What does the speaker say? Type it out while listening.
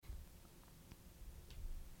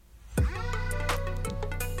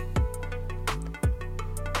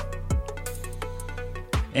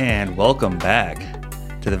And welcome back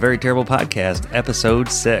to the Very Terrible Podcast, Episode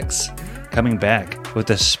 6, coming back with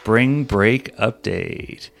a Spring Break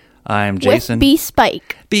update. I'm Jason. With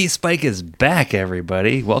B-Spike. B-Spike is back,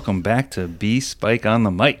 everybody. Welcome back to B-Spike on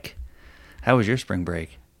the mic. How was your spring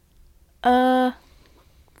break?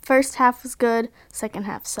 First half was good, second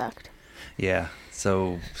half sucked. Yeah,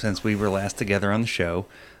 so since we were last together on the show,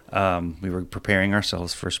 we were preparing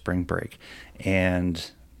ourselves for spring break,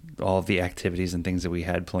 and all of the activities and things that we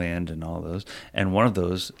had planned and all those. And one of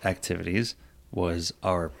those activities was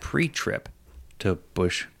our pre-trip to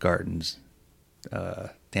Busch Gardens,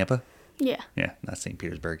 Tampa? Yeah. Yeah, not St.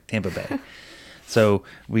 Petersburg, Tampa Bay. So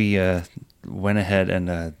we went ahead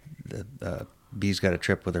and Bee's got a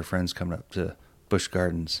trip with her friends coming up to Busch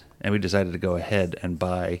Gardens. And we decided to go ahead and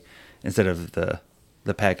buy, instead of the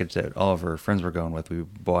package that all of her friends were going with, we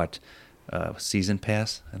bought season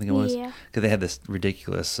pass, I think it was. Yeah. Because they had this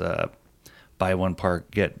ridiculous buy one park,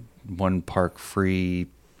 get one park free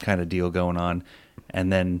kind of deal going on.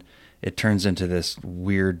 And then it turns into this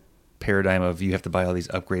weird paradigm of you have to buy all these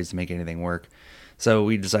upgrades to make anything work. So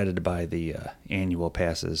we decided to buy the annual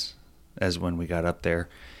passes as when we got up there.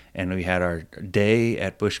 And we had our day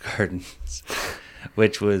at Busch Gardens,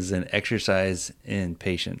 which was an exercise in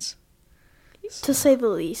patience. To say the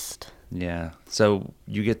least. Yeah. So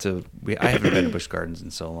you get to, I haven't been to Busch Gardens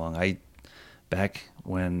in so long. Back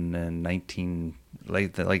when in late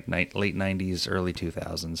 90s, early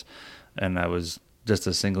 2000s, and I was just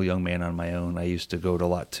a single young man on my own. I used to go a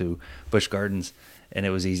lot to Busch Gardens, and it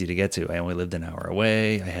was easy to get to. I only lived an hour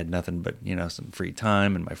away. I had nothing but, some free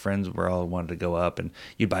time, and my friends were all wanted to go up, and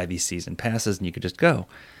you'd buy these season passes, and you could just go.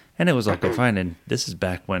 And it was all go fine. And this is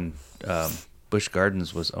back when Busch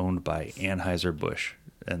Gardens was owned by Anheuser-Busch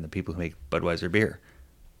and the people who make Budweiser beer.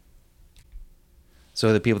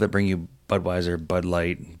 So the people that bring you Budweiser, Bud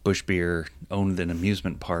Light, Busch Beer owned an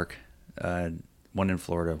amusement park, one in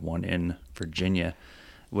Florida, one in Virginia,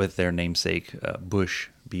 with their namesake Busch,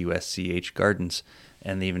 B-U-S-C-H Gardens,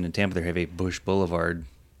 and even in Tampa they have a Busch Boulevard.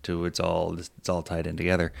 It's all tied in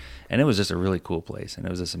together, and it was just a really cool place. And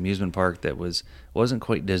it was this amusement park that wasn't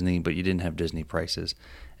quite Disney, but you didn't have Disney prices,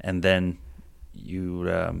 and then you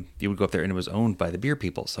would go up there, and it was owned by the beer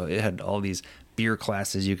people. So it had all these beer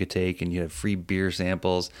classes you could take, and you had free beer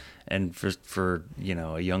samples. And for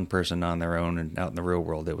a young person on their own and out in the real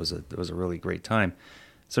world, it was a really great time.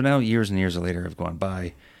 So now years and years later have gone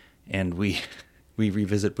by, and we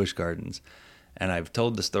revisit Busch Gardens, and I've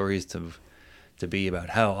told the stories to be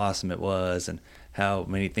about how awesome it was and how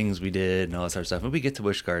many things we did and all that sort of stuff. And we get to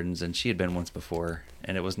Busch Gardens, and she had been once before,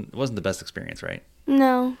 and it wasn't the best experience, right?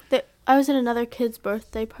 No. I was at another kid's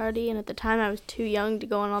birthday party, and at the time I was too young to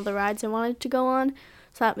go on all the rides I wanted to go on,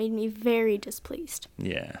 so that made me very displeased.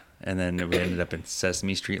 Yeah. And then we ended up in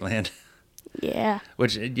Sesame Street Land. Yeah.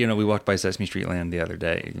 Which, we walked by Sesame Street Land the other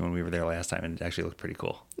day when we were there last time, and it actually looked pretty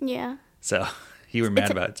cool. Yeah. So you were mad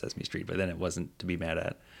about Sesame Street, but then it wasn't to be mad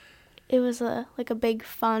at. It was a big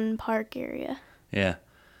fun park area. Yeah.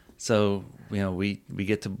 So, we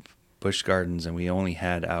get to Busch Gardens, and we only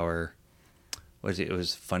had our, it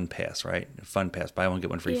was Fun Pass, right? Fun Pass, buy one, get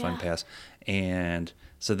one free. Yeah. Fun Pass. And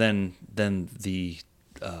so then the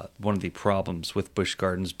one of the problems with Busch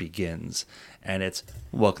Gardens begins, and it's,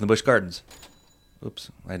 welcome to Busch Gardens.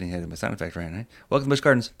 Oops, I didn't have my sound effect right. Welcome to Busch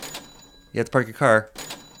Gardens. You have to park your car.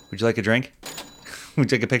 Would you like a drink?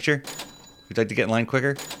 Would you like a picture? Would you like to get in line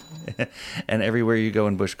quicker? And everywhere you go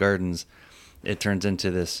in Busch Gardens, it turns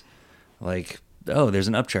into this, oh, there's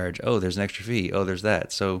an upcharge. Oh, there's an extra fee. Oh, there's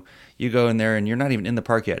that. So you go in there, and you're not even in the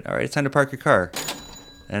park yet. All right, it's time to park your car.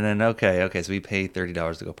 And then, okay, so we pay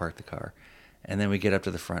 $30 to go park the car. And then we get up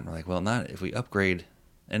to the front, and we're like, well, not if we upgrade.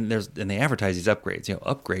 And they advertise these upgrades.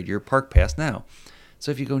 Upgrade your park pass now.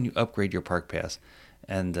 So if you go and you upgrade your park pass,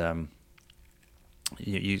 and one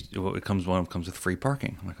comes with free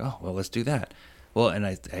parking. I'm like, oh, well, let's do that. Well, and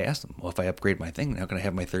I asked them, well, if I upgrade my thing, how can I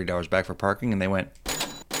have my $30 back for parking? And they went,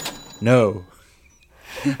 no.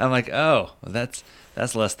 I'm like, oh, well, that's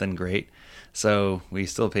less than great. So we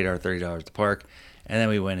still paid our $30 to park, and then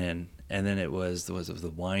we went in, and then it was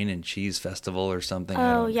the Wine and Cheese Festival or something.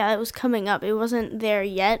 Oh, yeah, it was coming up. It wasn't there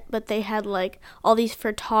yet, but they had all these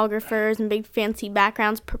photographers and big fancy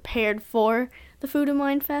backgrounds prepared for the Food and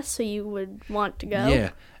Wine Fest, so you would want to go. Yeah,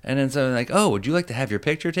 and then so like, oh, would you like to have your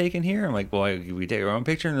picture taken here? I'm like, well, we take our own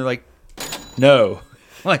picture, and they're like, no.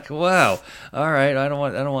 I'm like, wow, all right, I don't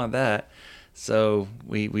want that. So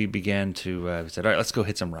we began to we said, all right, let's go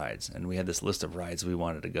hit some rides, and we had this list of rides we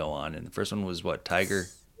wanted to go on, and the first one was what, Tiger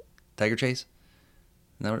Chase?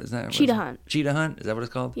 Is that Cheetah hunt. Cheetah hunt? Is that what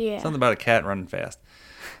it's called? Yeah. Something about a cat running fast.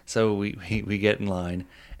 So we get in line,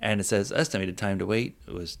 and it says estimated time to wait.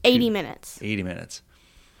 It was 80 minutes. 80 minutes.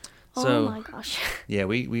 So, oh my gosh. Yeah,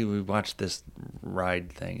 we watched this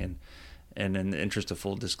ride thing, and in the interest of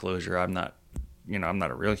full disclosure, I'm not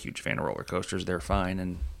a real huge fan of roller coasters. They're fine,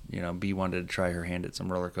 and B wanted to try her hand at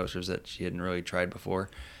some roller coasters that she hadn't really tried before,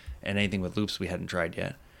 and anything with loops we hadn't tried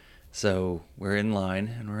yet. So we're in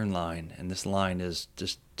line, and this line is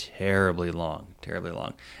just terribly long,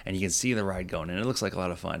 and you can see the ride going, and it looks like a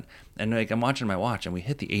lot of fun. And I'm watching my watch, and we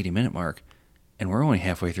hit the 80-minute mark, and we're only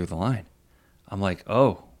halfway through the line. I'm like,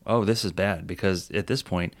 oh, this is bad, because at this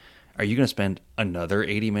point, are you going to spend another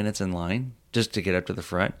 80 minutes in line just to get up to the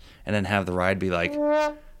front, and then have the ride be like,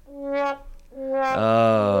 oh,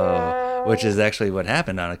 which is actually what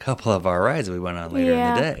happened on a couple of our rides that we went on later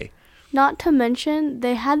in the day. Not to mention,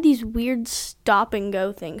 they had these weird stop and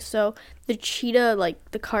go things. So the cheetah,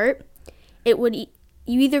 like the cart, you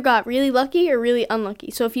either got really lucky or really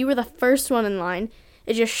unlucky. So if you were the first one in line,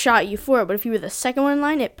 it just shot you forward. But if you were the second one in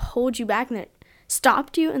line, it pulled you back and then it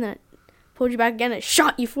stopped you and then it pulled you back again. It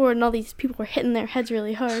shot you forward and all these people were hitting their heads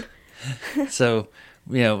really hard. So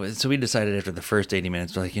we decided after the first 80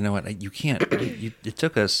 minutes, we're like, you know what, you can't. It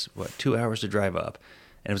took us, 2 hours to drive up,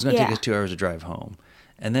 and it was going to take us 2 hours to drive home.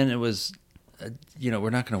 And then it was,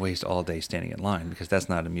 we're not going to waste all day standing in line because that's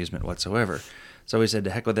not amusement whatsoever. So we said,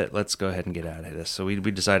 to heck with it, let's go ahead and get out of this. So we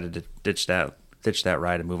decided to ditch that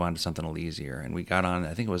ride and move on to something a little easier. And we got on,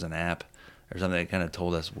 I think it was an app or something that kind of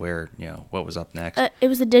told us where, what was up next. It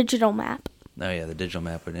was a digital map. Oh, yeah, the digital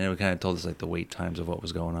map. And it kind of told us, like, the wait times of what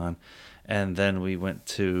was going on. And then we went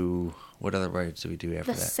to, what other rides did we do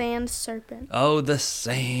after that? The Sand Serpent. Oh, the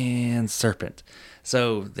Sand Serpent.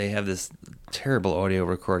 So they have this terrible audio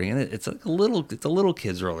recording, and it's like a little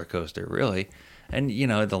kid's roller coaster, really. And,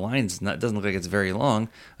 the line's doesn't look like it's very long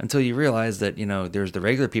until you realize that, there's the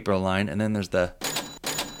regular people line, and then there's the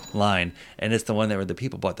line, and it's the one where the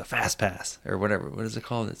people bought the fast pass or whatever. What is it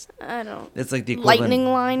called? It's like the equivalent, Lightning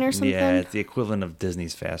line or something. Yeah, it's the equivalent of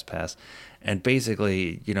Disney's fast pass. And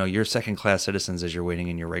basically, you're second class citizens as you're waiting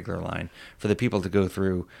in your regular line. For the people to go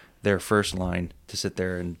through their first line to sit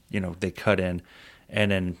there and they cut in,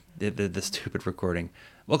 and then the stupid recording.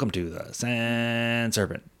 Welcome to the Sand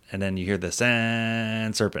Serpent, and then you hear the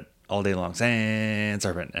Sand Serpent all day long, Sand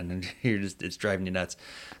Serpent, and then it's driving you nuts.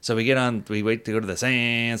 So we wait to go to the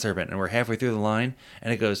Sand Serpent, and we're halfway through the line,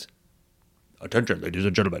 and it goes, "Attention, ladies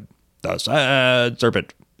and gentlemen, the Sand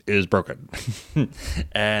Serpent is broken."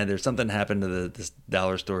 And there's something happened to this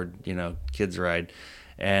dollar store, kids ride,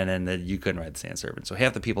 and then you couldn't ride the Sand Serpent. So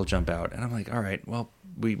half the people jump out, and I'm like, all right, well,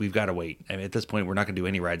 we've got to wait. I mean, at this point, we're not going to do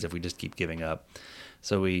any rides if we just keep giving up.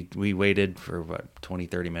 So we waited for 20,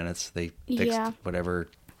 30 minutes. They fixed whatever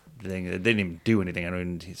thing. They didn't even do anything. I don't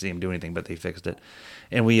even see them do anything, but they fixed it.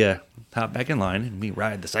 And we hop back in line and we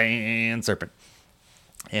ride the Sand Serpent.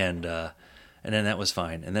 And then that was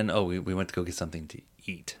fine. And then we went to go get something to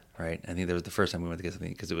eat. Right? I think that was the first time we went to get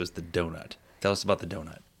something because it was the donut. Tell us about the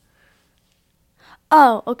donut.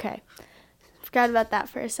 Oh, okay. Forgot about that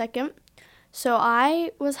for a second. So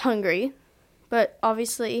I was hungry, but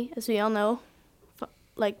obviously, as we all know,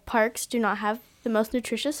 parks do not have the most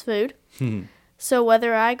nutritious food. So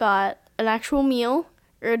whether I got an actual meal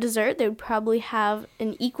or a dessert, they would probably have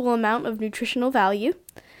an equal amount of nutritional value.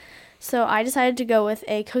 So I decided to go with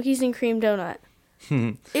a cookies and cream donut.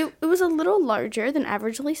 It was a little larger than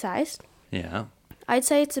averagely sized. Yeah. I'd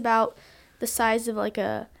say it's about the size of like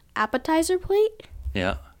a appetizer plate.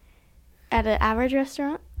 Yeah. At an average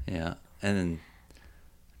restaurant. Yeah. And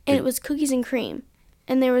it was cookies and cream.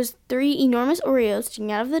 And there was 3 enormous Oreos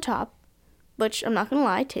sticking out of the top, which I'm not going to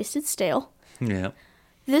lie, tasted stale. Yeah.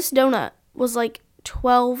 This donut was like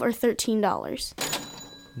 $12 or $13.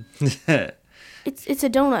 It's a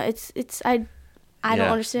donut. I don't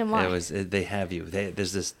understand why. They have you.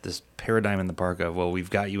 There's this paradigm in the park of, well,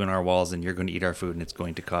 we've got you in our walls and you're going to eat our food and it's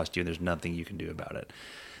going to cost you and there's nothing you can do about it.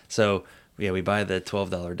 So, yeah, we buy the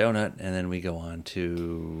 $12 donut and then we go on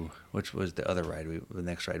to, which was the other ride, the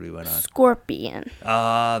next ride we went on? Scorpion.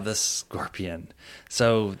 The Scorpion.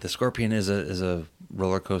 So the Scorpion is a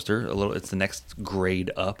roller coaster. It's the next grade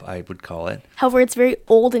up, I would call it. However, it's very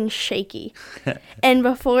old and shaky. And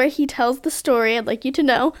before he tells the story, I'd like you to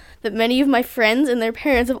know that many of my friends and their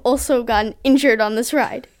parents have also gotten injured on this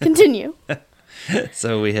ride. Continue.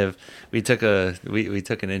 So we took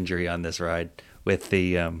an injury on this ride with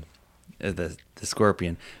the the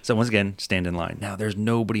Scorpion. So once again, stand in line. Now there's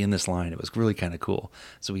nobody in this line. It was really kind of cool.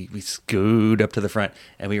 So we scoot up to the front,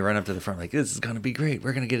 and we run up to the front like, this is gonna be great.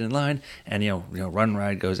 We're gonna get in line, and run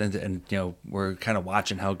ride goes, and we're kind of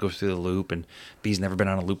watching how it goes through the loop. And B's never been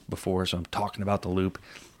on a loop before, so I'm talking about the loop.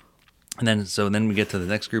 And then we get to the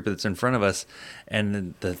next group that's in front of us, and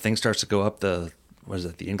then the thing starts to go up the. What is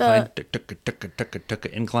it? The incline?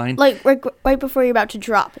 Incline? Like right before you're about to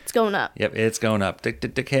drop, it's going up. Yep, it's going up.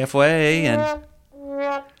 Halfway, and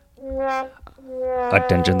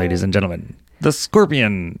attention, ladies and gentlemen, the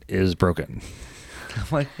Scorpion is broken. I'm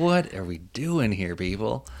like, what are we doing here,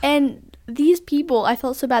 people? And these people, I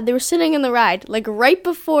felt so bad. They were sitting in the ride, like right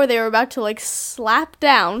before they were about to like slap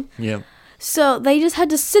down. Yep. So they just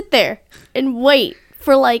had to sit there and wait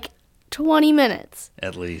for like 20 minutes.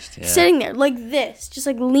 At least, yeah. Sitting there like this, just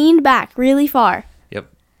like leaned back really far.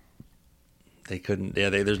 Yep. They couldn't,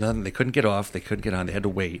 there's nothing, they couldn't get off, they couldn't get on, they had to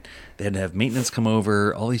wait. They had to have maintenance come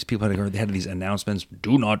over, all these people had to go, they had these announcements,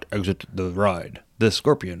 do not exit the ride. The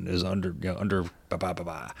Scorpion is under, blah, blah, blah,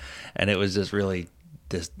 blah. And it was just really,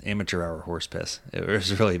 this amateur hour horse piss. It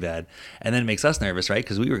was really bad. And then it makes us nervous, right?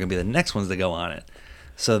 Because we were going to be the next ones to go on it.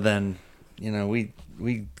 So then, we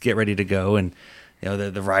get ready to go, and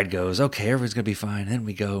the ride goes, okay, everything's going to be fine. Then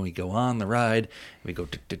we go on the ride. We go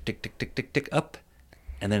tick, tick, tick, tick, tick, tick, tick up.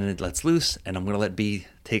 And then it lets loose, and I'm going to let B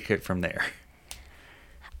take it from there.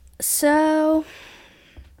 So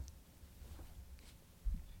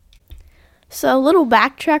a little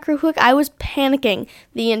backtrack real quick. I was panicking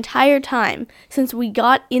the entire time since we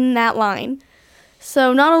got in that line.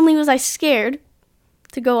 So not only was I scared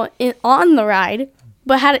to go on the ride,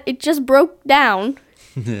 but it just broke down.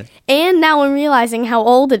 And now I'm realizing how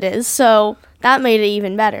old it is, so that made it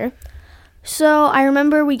even better. So I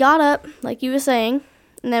remember we got up, like you were saying,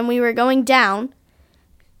 and then we were going down,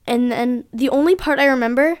 and then the only part I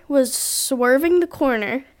remember was swerving the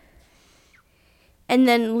corner and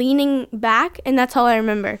then leaning back, and that's all I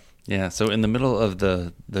remember. Yeah, so in the middle of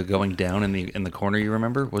the going down in the corner, you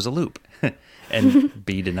remember, was a loop. And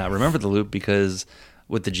B did not remember the loop because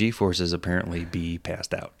with the G-forces, apparently B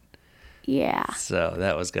passed out. Yeah. So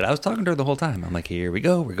that was good. I was talking to her the whole time. I'm like, here we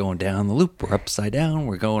go. We're going down the loop. We're upside down.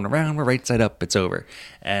 We're going around. We're right side up. It's over.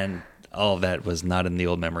 And all of that was not in the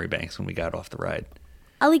old memory banks when we got off the ride.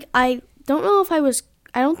 I don't know if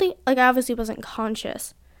I don't think, I obviously wasn't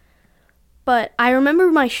conscious. But I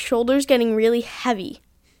remember my shoulders getting really heavy.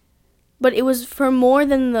 But it was for more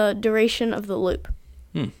than the duration of the loop.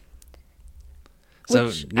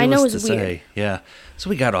 Which I know is weird. Yeah. So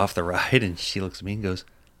we got off the ride, and she looks at me and goes,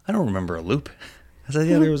 I don't remember a loop. I said,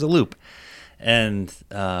 yeah, there was a loop. And,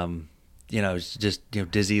 it's just,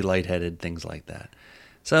 dizzy, lightheaded, things like that.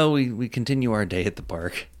 So we continue our day at the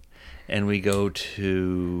park, and we go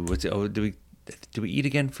to, do we eat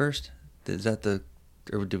again first? Is that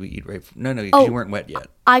or do we eat right? No, because you weren't wet yet.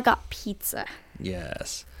 I got pizza.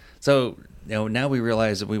 Yes. So, now we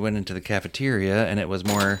realize that we went into the cafeteria, and it was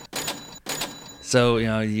more... So,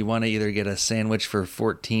 you want to either get a sandwich for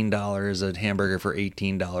 $14, a hamburger for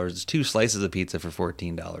 $18. It's 2 slices of pizza for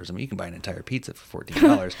 $14. I mean, you can buy an entire pizza for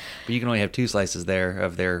 $14, but you can only have 2 slices there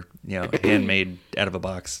of their, handmade out of a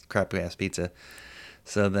box crap-ass pizza.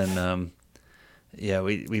 So then,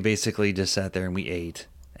 we basically just sat there and we ate.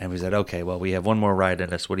 And we said, okay, well, we have one more ride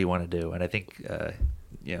in us. What do you want to do? And I think,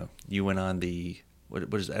 you went on the... I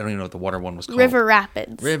don't even know what the water one was called. River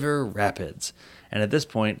Rapids. River Rapids. And at this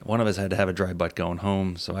point, one of us had to have a dry butt going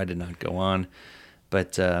home, so I did not go on.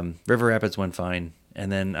 But River Rapids went fine. And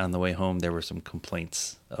then on the way home, there were some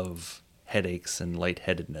complaints of headaches and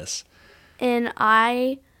lightheadedness. And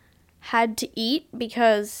I had to eat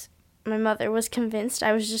because my mother was convinced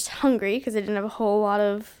I was just hungry because I didn't have a whole lot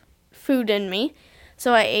of food in me.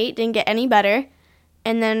 So I ate, didn't get any better.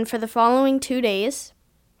 And then for the following 2 days,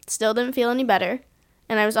 still didn't feel any better.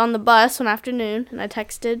 And I was on the bus one afternoon, and I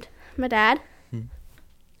texted my dad.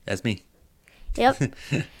 That's me. Yep.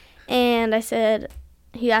 And I said,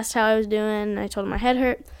 he asked how I was doing, and I told him my head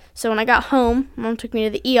hurt. So when I got home, Mom took me to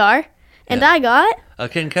the ER, and I got... a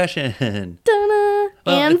concussion. Ta-da!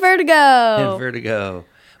 And vertigo. And vertigo.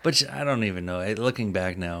 But I don't even know. Looking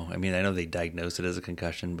back now, I mean, I know they diagnosed it as a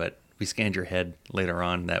concussion, but we scanned your head later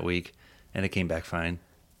on that week, and it came back fine.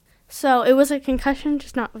 So it was a concussion,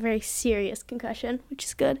 just not a very serious concussion, which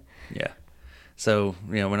is good. Yeah. So,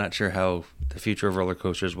 we're not sure how the future of roller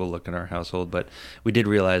coasters will look in our household, but we did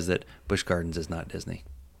realize that Busch Gardens is not Disney.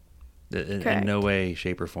 In no way,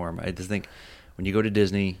 shape, or form. I just think when you go to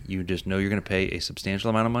Disney, you just know you're going to pay a substantial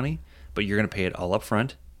amount of money, but you're going to pay it all up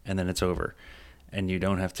front, and then it's over. And you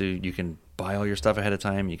don't have to, you can buy all your stuff ahead of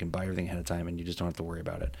time, you can buy everything ahead of time, and you just don't have to worry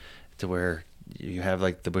about it. To where you have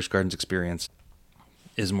like the Busch Gardens experience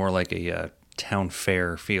is more like a town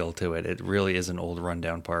fair feel to it. It really is an old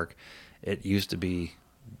rundown park. It used to be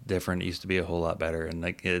different. It used to be a whole lot better, and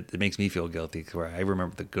like it makes me feel guilty where I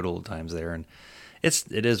remember the good old times there, and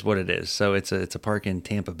it is what it is. So it's a park in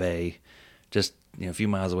Tampa Bay, just a few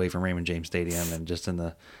miles away from Raymond James Stadium, and just in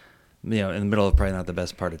the in the middle of probably not the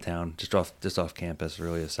best part of town, just off campus,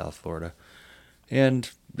 really, of South Florida. And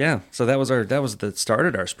yeah, so that was that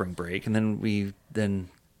started our spring break, and then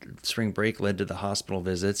spring break led to the hospital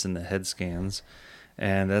visits and the head scans,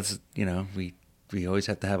 and that's we always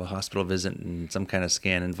have to have a hospital visit and some kind of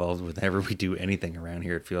scan involved whenever we do anything around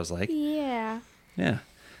here. It feels like. Yeah. Yeah.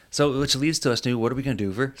 So which leads to us to what are we going to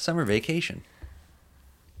do for summer vacation?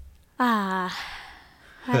 I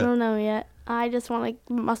don't know yet. I just want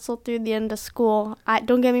to muscle through the end of school.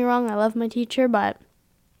 Don't get me wrong, I love my teacher, but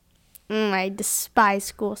I despise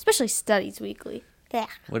school, especially studies weekly. Yeah.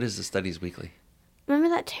 What is the studies weekly? Remember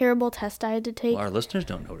that terrible test I had to take? Well, our listeners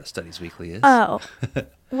don't know what a studies weekly is. Oh.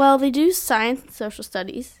 Well, they do science and social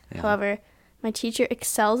studies. Yeah. However, my teacher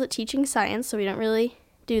excels at teaching science, so we don't really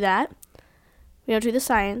do that. We don't do the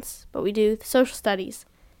science, but we do the social studies.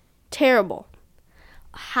 Terrible.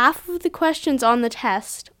 Half of the questions on the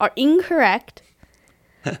test are incorrect,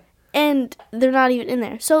 and they're not even in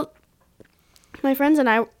there. So my friends and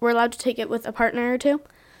I were allowed to take it with a partner or two.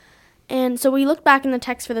 And so we looked back in the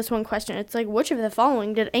text for this one question. It's like, which of the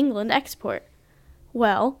following did England export?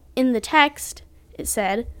 Well, in the text, it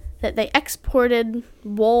said that they exported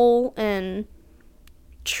wool and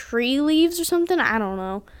tree leaves or something. I don't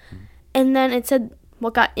know. And then it said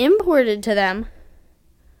what got imported to them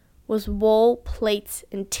was wool, plates,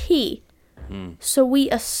 and tea. So we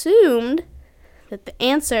assumed that the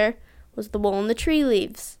answer was the wool and the tree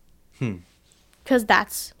leaves. Because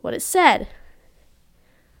that's what it said.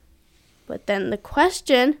 But then the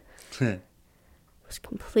question was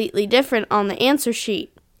completely different on the answer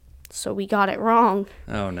sheet. So we got it wrong.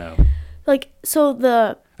 Oh, no. Are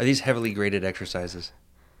these heavily graded exercises?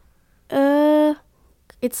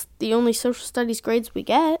 It's the only social studies grades we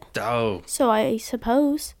get. Oh. So I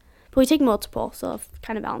suppose. But we take multiple, so it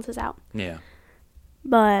kind of balances out. Yeah.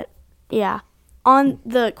 But, yeah. On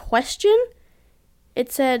the question, it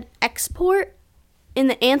said export. In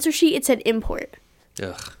the answer sheet, it said import.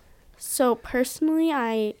 Ugh. So, personally,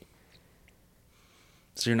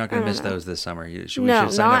 So you're not going to miss those this summer? We should sign not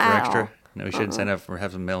up for at extra? all. No, we shouldn't sign up for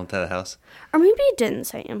have them mailed to the house? Or maybe it didn't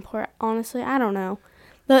say import, honestly. I don't know.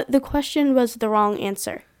 The question was the wrong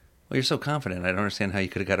answer. Well, you're so confident. I don't understand how you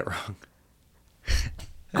could have got it wrong.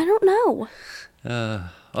 I don't know.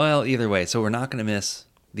 Well, either way, so we're not going to miss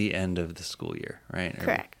the end of the school year, right?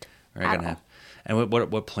 Correct. We're going to have. And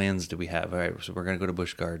what plans do we have? All right, so we're going to go to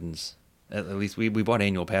Busch Gardens. At least we bought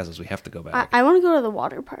annual passes. We have to go back. I want to go to the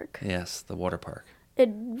water park. Yes, the water park.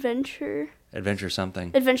 Adventure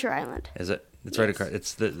something. Adventure Island. Is it? It's right across.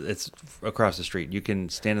 It's across the street. You can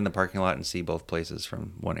stand in the parking lot and see both places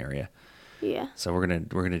from one area. Yeah. So we're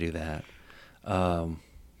gonna do that.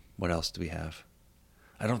 What else do we have?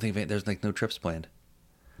 I don't think there's no trips planned.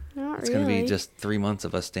 Not It's really. gonna be just 3 months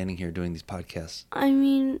of us standing here doing these podcasts. I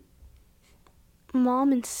mean,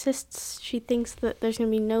 Mom insists she thinks that there's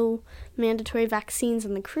going to be no mandatory vaccines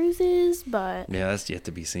on the cruises, but... Yeah, that's yet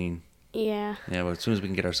to be seen. Yeah. Yeah, but as soon as we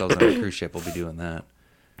can get ourselves on a cruise ship, we'll be doing that.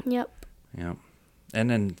 Yep. Yep. And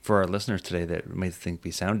then for our listeners today that may think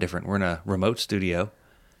we sound different, we're in a remote studio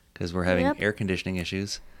because we're having air conditioning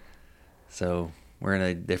issues. So we're in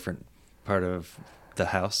a different part of the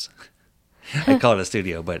house. I call it a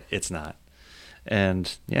studio, but it's not.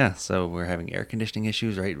 And yeah, so we're having air conditioning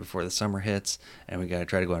issues right before the summer hits, and we got to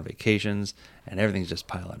try to go on vacations, and everything's just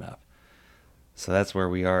piling up. So that's where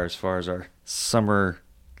we are as far as our summer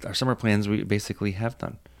plans we basically have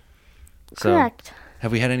done. So, correct.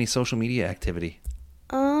 Have we had any social media activity?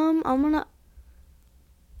 I'm gonna.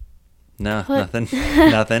 No, nothing.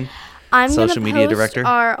 Nothing. I'm social gonna media post director.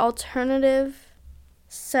 our alternative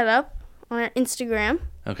setup on our Instagram.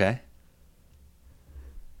 Okay.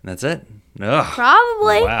 And that's it. Ugh.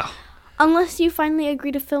 Probably. Wow. Unless you finally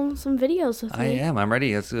agree to film some videos with me. I am. I'm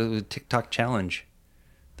ready. It's a TikTok challenge.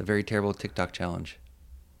 The very terrible TikTok challenge.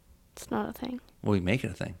 It's not a thing. Well, we make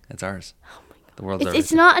it a thing. It's ours. Oh my God. The world's ours.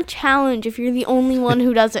 It's not a challenge if you're the only one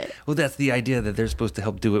who does it. Well, that's the idea that they're supposed to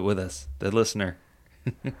help do it with us. The listener.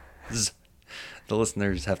 The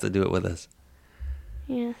listeners have to do it with us.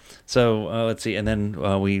 Yeah. So let's see. And then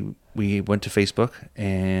we went to Facebook,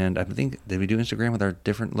 and I think, did we do Instagram with our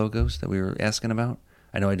different logos that we were asking about?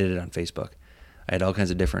 I know I did it on Facebook. I had all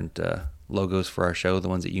kinds of different logos for our show, the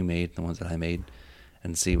ones that you made, the ones that I made,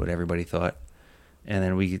 and see what everybody thought. And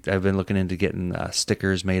then I've been looking into getting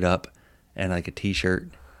stickers made up and like a T-shirt,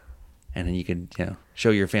 and then you could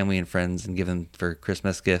show your family and friends and give them for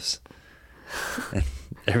Christmas gifts and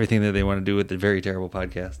everything that they want to do with the Very Terrible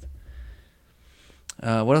podcast.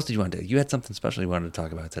 What else did you want to do? You had something special you wanted to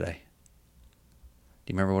talk about today.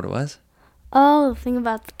 Do you remember what it was? Oh, the thing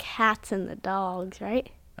about the cats and the dogs, right?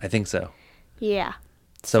 I think so. Yeah.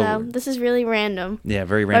 So So this is really random. Yeah,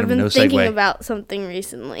 very random. I've been No thinking segue. about something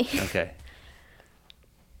recently. Okay.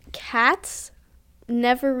 Cats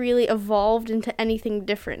never really evolved into anything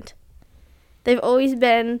different. They've always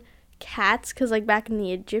been cats because, like, back in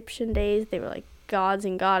the Egyptian days, they were, like, gods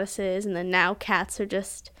and goddesses, and then now cats are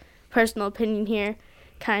just, personal opinion here,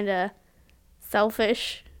 kind of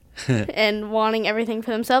selfish and wanting everything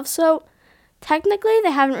for themselves. So, technically,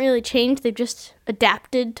 they haven't really changed. They've just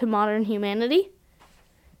adapted to modern humanity.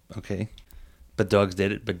 Okay. But dogs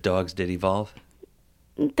did it. But dogs did evolve.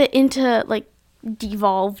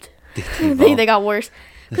 Devolved. Evolved. They got worse.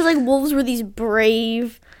 Because, like, wolves were these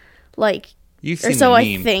brave, like, You've or seen so the I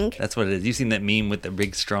meme. think. That's what it is. You've seen that meme with the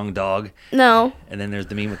big strong dog, No. and then there's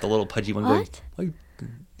the meme with the little pudgy one What? going.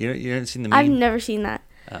 You haven't seen the meme? I've never seen that.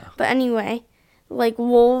 Oh. But anyway, like,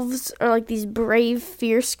 wolves are, like, these brave,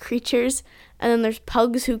 fierce creatures. And then there's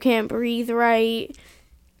pugs who can't breathe right.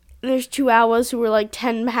 There's chihuahuas who are, like,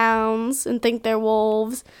 10 pounds and think they're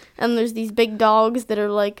wolves. And there's these big dogs that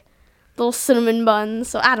are, like, little cinnamon buns.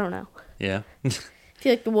 So I don't know. Yeah. I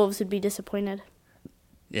feel like the wolves would be disappointed.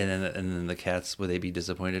 And then the cats, would they be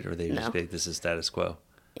disappointed, or they No. just be like, this is status quo?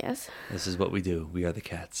 Yes. This is what we do. We are the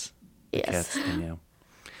cats. The Yes. Cats,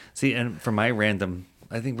 See, and for my random,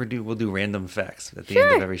 I think we'll do random facts at the end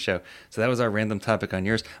of Sure. every show. So that was our random topic on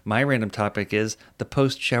yours. My random topic is the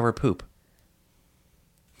post-shower poop.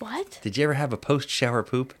 What? Did you ever have a post-shower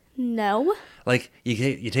poop? No. Like,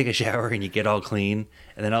 you take a shower and you get all clean,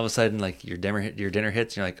 and then all of a sudden, like, your dinner hits,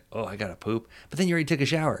 and you're like, oh, I gotta poop. But then you already took a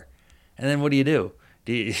shower. And then what do you do?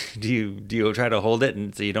 Do you try to hold it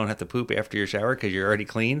and so you don't have to poop after your shower because you're already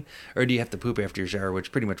clean? Or do you have to poop after your shower,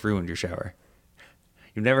 which pretty much ruined your shower?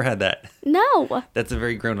 You've never had that. No. That's a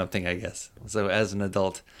very grown-up thing, I guess. So as an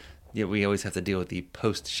adult, we always have to deal with the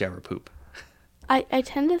post-shower poop. I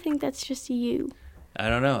tend to think that's just you. I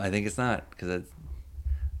don't know. I think it's not, because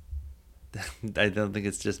I don't think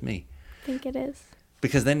it's just me. I think it is.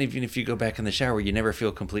 Because then even if you go back in the shower, you never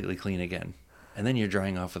feel completely clean again. And then you're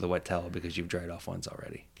drying off with a wet towel because you've dried off once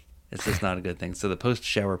already. It's just not a good thing. So the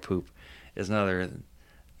post-shower poop is another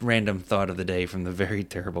random thought of the day from the Very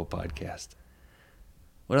Terrible podcast.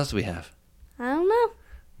 What else do we have? I don't know.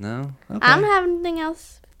 No? Okay. I don't have anything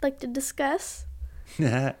else I'd like to discuss.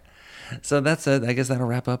 So that's it. I guess that'll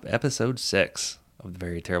wrap up episode 6 of the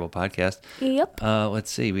Very Terrible podcast. Yep. Let's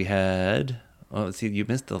see. We had... you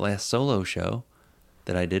missed the last solo show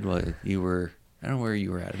that I did while you were... I don't know where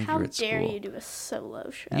you were at. I think you How were at dare school. you do a solo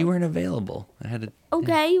show? You weren't available. I had to...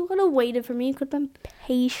 Okay, you could have waited for me. You could have been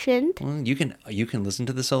patient. Well, you can listen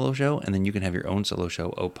to the solo show, and then you can have your own solo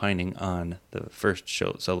show opining on the first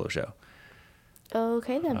solo show.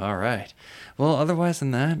 Okay, then. All right. Well, otherwise than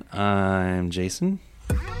that, I'm Jason.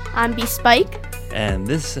 I'm B-Spike. And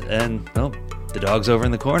the dog's over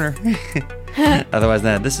in the corner. Otherwise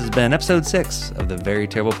than that, this has been episode 6 of the Very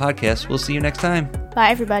Terrible podcast. We'll see you next time. Bye,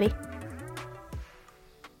 everybody.